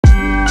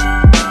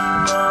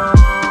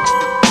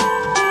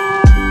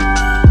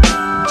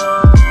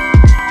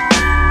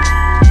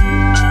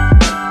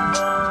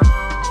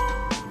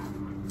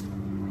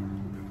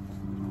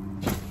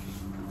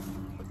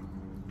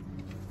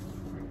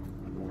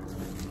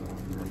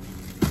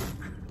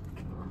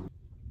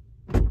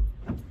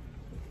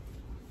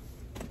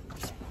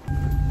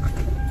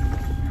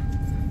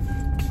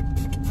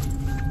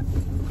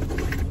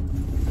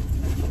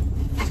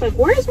like,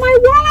 where's my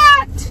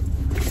wallet?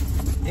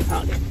 I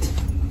found it.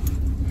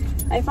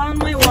 I found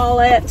my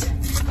wallet.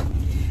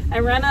 I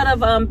ran out of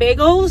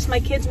bagels. My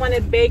kids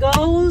wanted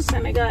bagels,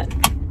 and I got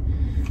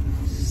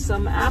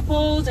some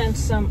apples and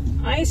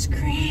some ice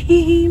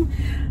cream.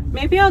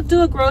 Maybe I'll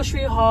do a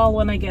grocery haul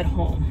when I get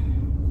home.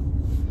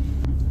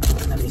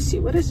 Let me see,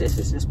 what is this?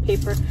 Is this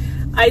paper?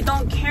 I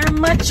don't care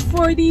much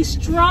for these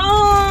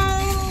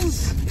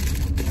straws.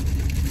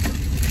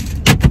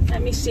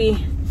 Let me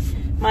see.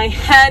 My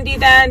handy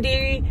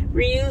dandy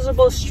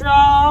reusable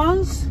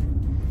straws.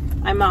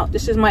 I'm out.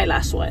 This is my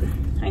last one.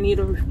 I need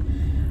to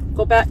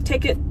go back,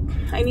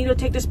 I need to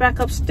take this back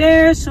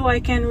upstairs so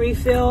I can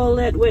refill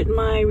it with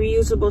my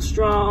reusable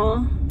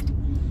straw.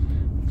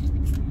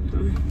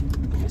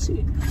 Let's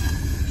see.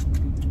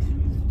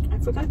 I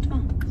forgot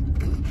to.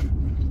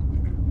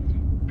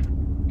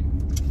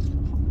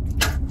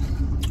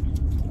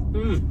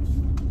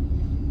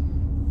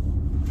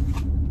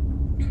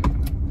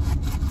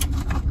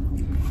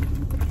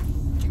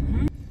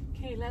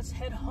 Okay, let's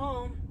head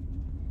home.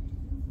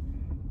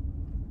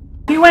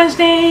 Happy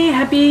Wednesday,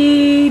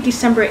 happy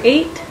December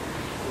 8th.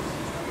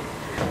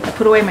 I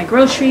put away my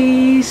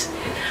groceries.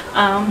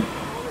 I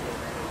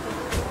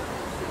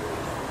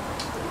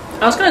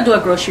was gonna do a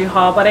grocery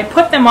haul, but I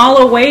put them all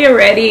away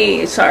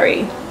already.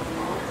 Sorry,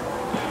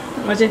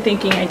 I wasn't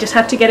thinking. I just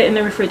have to get it in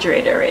the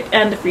refrigerator, right,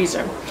 and the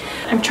freezer.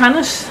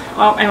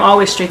 I'm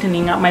always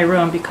straightening up my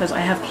room because I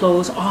have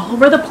clothes all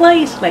over the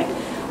place, like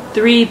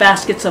 3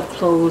 baskets of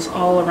clothes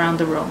all around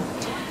the room.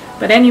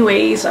 But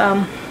anyways,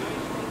 I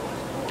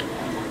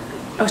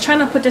was trying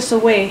to put this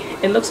away.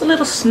 It looks a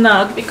little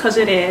snug because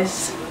it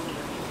is.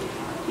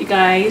 You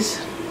guys,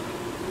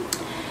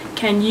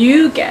 can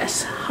you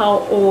guess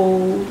how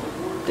old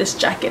this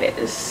jacket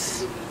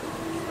is?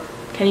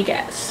 Can you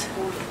guess?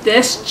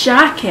 This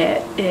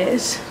jacket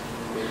is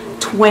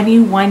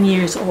 21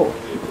 years old.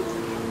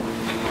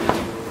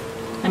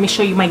 Let me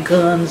show you my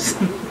guns.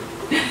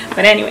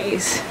 But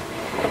anyways,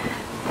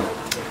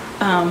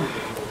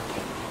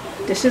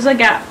 this is a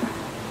Gap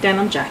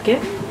denim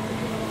jacket.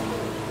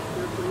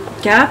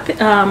 Gap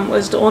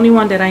was the only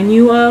one that I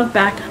knew of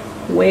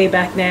way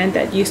back then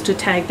that used to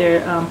tag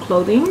their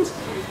clothing.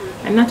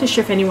 I'm not too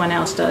sure if anyone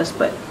else does,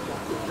 but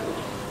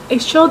I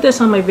showed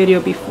this on my video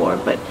before.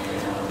 But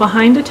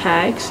behind the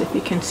tags, if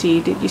you can see,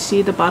 did you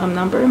see the bottom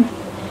number?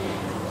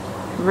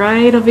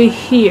 Right over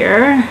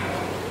here,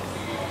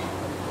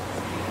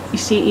 you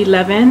see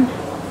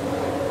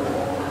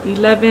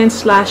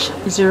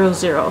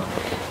 11/00.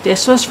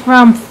 This was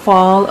from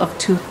fall of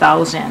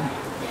 2000.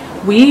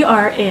 We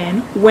are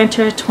in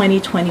winter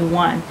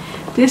 2021.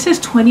 This is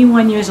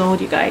 21 years old,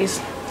 you guys.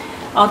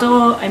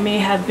 Although I may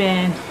have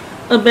been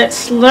a bit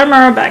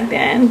slimmer back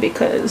then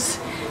because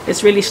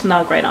it's really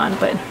snug right on,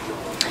 but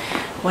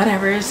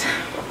whatever's.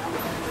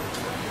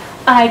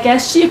 I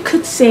guess you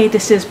could say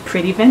this is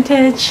pretty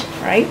vintage,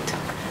 right?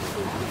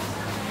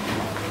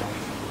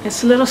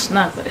 It's a little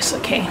snug, but it's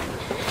okay.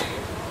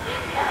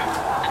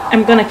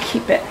 I'm gonna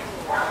keep it.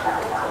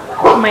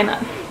 Might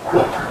not.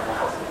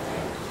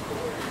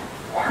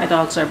 My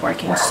dogs are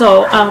barking.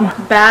 So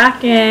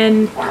back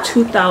in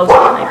 2000,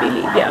 I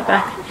believe, yeah,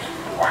 back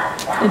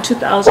in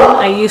 2000,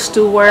 I used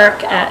to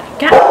work at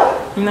Gap.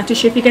 I'm not too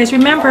sure if you guys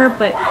remember,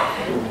 but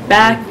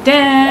back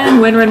then,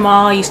 Windward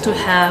Mall used to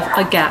have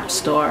a Gap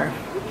store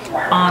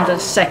on the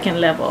 2nd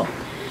level.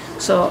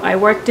 So I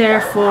worked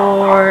there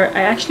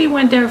I actually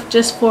went there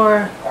just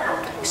for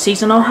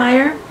seasonal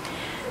hire,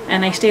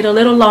 and I stayed a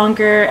little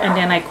longer and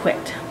then I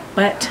quit.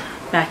 But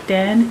back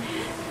then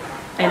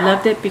I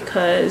loved it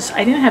because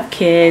I didn't have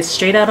kids,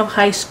 straight out of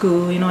high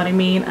school, you know what I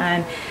mean?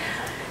 And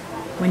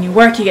when you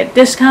work, you get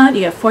discount,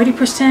 you get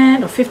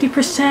 40% or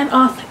 50%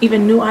 off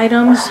even new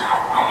items.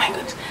 Oh my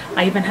goodness,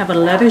 I even have a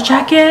leather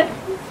jacket.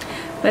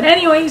 But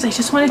anyways, I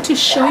just wanted to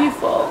show you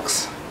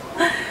folks.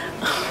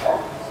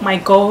 My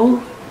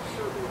goal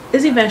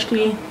is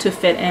eventually to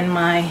fit in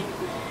my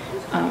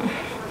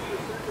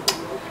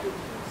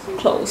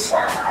clothes,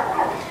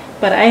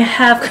 but I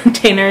have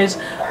containers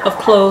of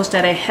clothes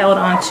that I held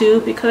on to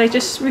because I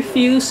just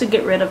refuse to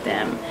get rid of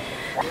them.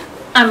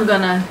 I'm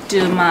gonna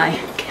do my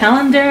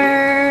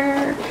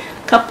calendar,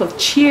 cup of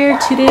cheer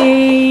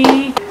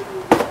today.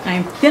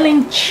 I'm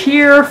feeling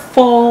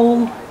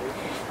cheerful.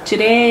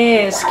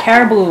 Today is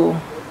Caribou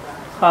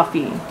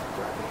coffee.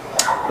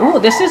 Oh,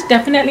 this is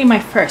definitely my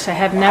first. I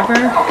have never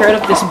heard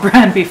of this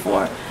brand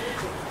before.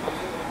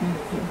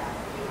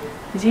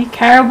 Is it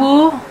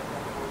Caribou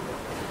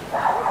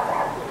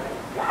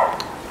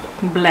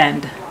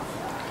blend?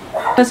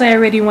 Because I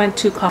already went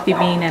to Coffee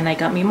Bean and I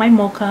got me my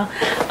mocha.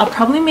 I'll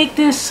probably make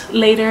this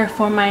later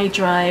for my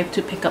drive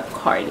to pick up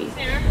Carly.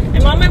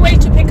 I'm on my way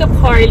to pick up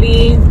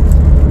Carly.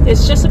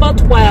 It's just about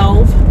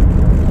 12.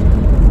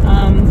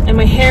 And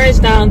my hair is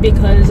down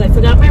because I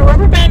forgot my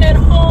rubber band at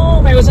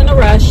home. I was in a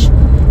rush.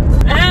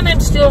 And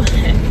I'm still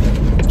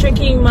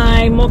drinking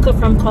my mocha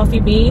from Coffee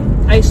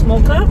Bean, iced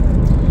mocha.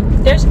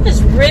 There's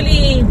this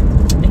really,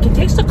 I can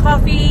taste the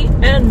coffee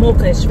and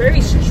mocha. It's very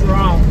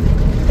strong,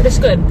 but it's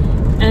good.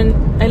 And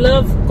I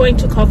love going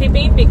to Coffee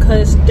Bean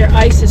because their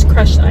ice is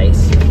crushed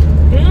ice.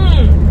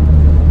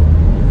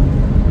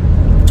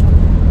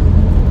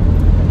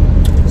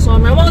 So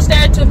I'm almost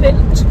there to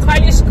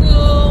Carly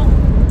School.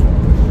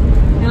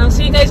 And I'll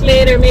see you guys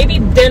later. Maybe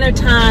dinner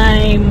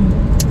time.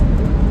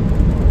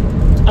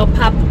 I'll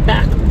pop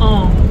back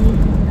on.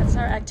 That's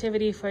our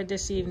activity for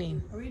this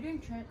evening. Are we doing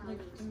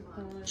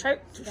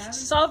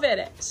Solve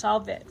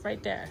it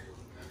right there.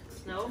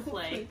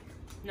 Snowflake.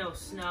 No,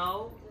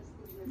 snow.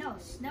 No,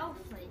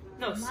 snowflake.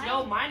 No,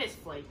 snow minus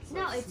flake. So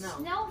No, it's snow.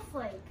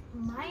 snowflake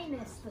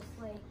minus the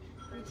flake,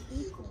 which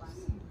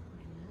equals.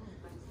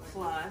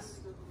 Plus.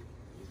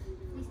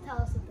 Please tell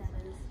us what that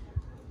is.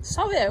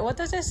 Solve it. What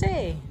does it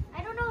say?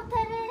 I don't know what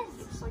that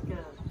is. It's like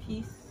a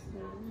piece.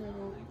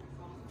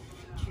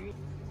 Treat.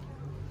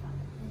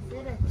 Is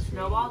it a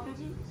Snowball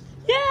cookie?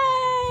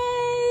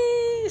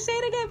 Yay! Say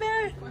it again,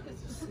 Bear.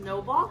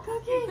 Snowball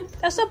cookie?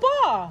 That's a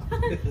ball.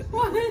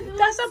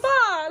 That's a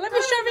ball. Let me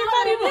show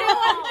everybody.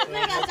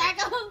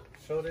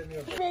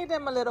 Made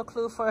them a little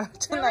clue for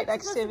tonight's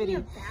activity.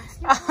 You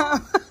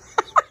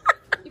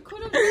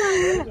could have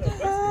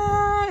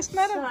It's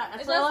not a.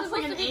 It looks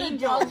like an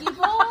angel.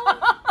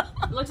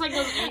 It looks like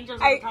those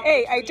angels. On top of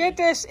the I did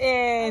this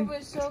in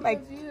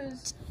like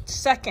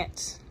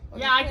seconds.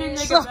 Yeah, I can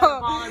make a better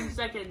ball in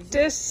seconds.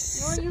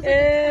 This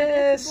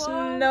is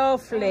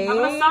snowflake. How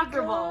about a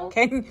soccer ball?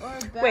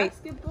 Wait,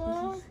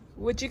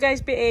 would you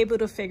guys be able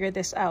to figure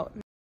this out?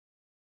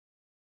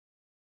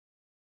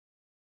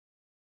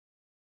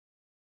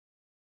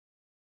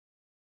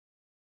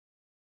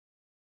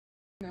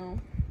 No.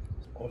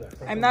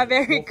 I'm not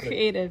very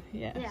creative.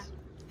 Yes. Yeah.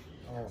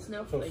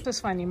 Snowflake. This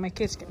is funny, my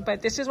kids.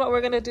 But this is what we're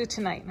gonna do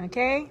tonight,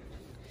 okay?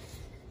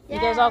 You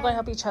guys all gonna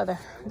help each other.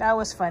 That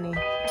was funny.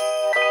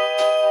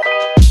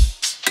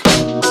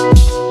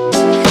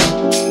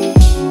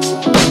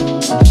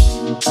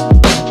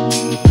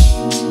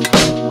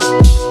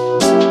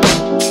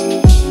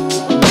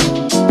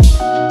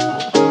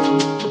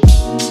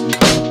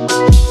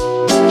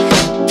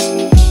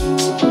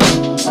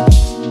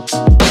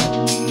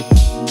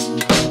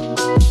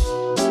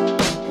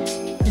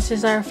 This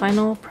is our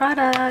final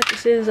product.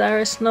 This is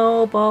our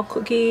snowball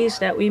cookies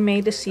that we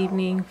made this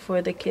evening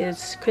for the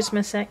kids'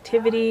 Christmas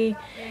activity.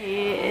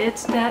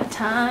 It's that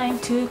time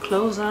to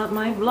close out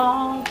my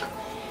vlog.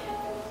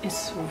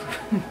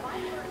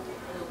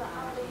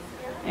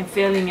 I'm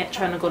failing at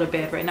trying to go to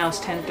bed. Right now it's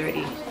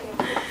 10:30.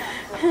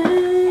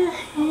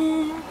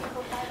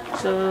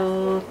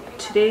 So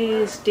today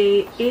is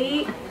day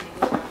 8.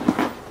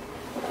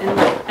 And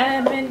my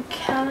advent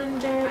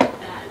calendar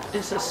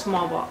is a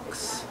small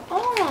box.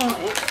 Oh,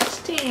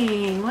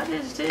 interesting. What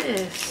is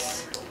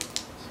this?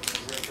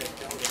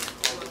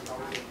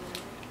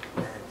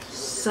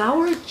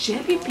 Sour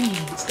jelly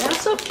beans.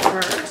 That's a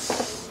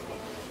first.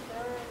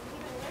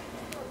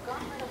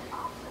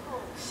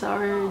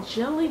 Sour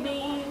jelly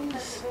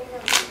beans.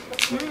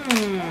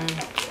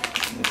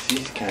 Is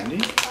this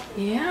candy?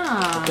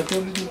 Yeah. But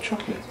they do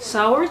chocolate.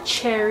 Sour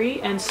cherry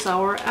and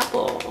sour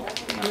apple.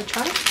 You want to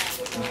try?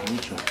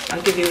 Which one?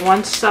 I'll give you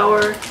one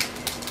sour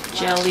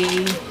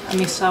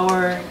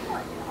sour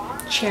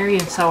cherry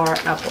and sour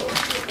apple.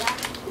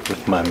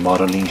 With my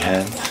modeling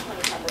hands.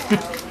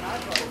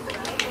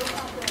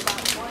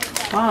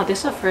 Wow, this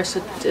is a first.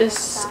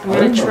 This I'm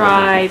gonna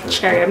try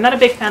cherry. I'm not a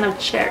big fan of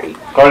cherry,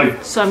 Carly.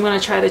 so I'm gonna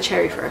try the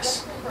cherry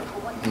first.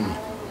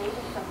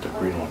 The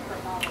green one.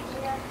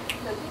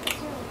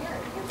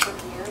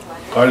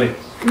 Carly.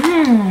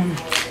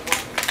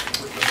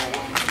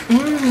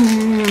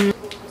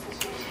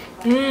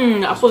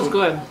 Apple's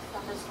good.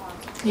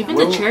 Even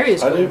the cherry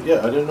is good.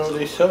 I didn't know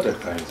they sell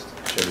that kind of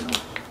cherry one.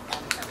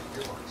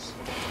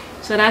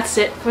 So that's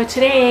it for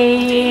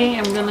today.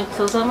 I'm gonna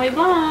close out my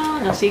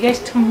vlog. I'll see you guys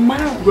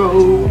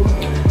tomorrow.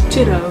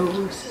 Ta-da.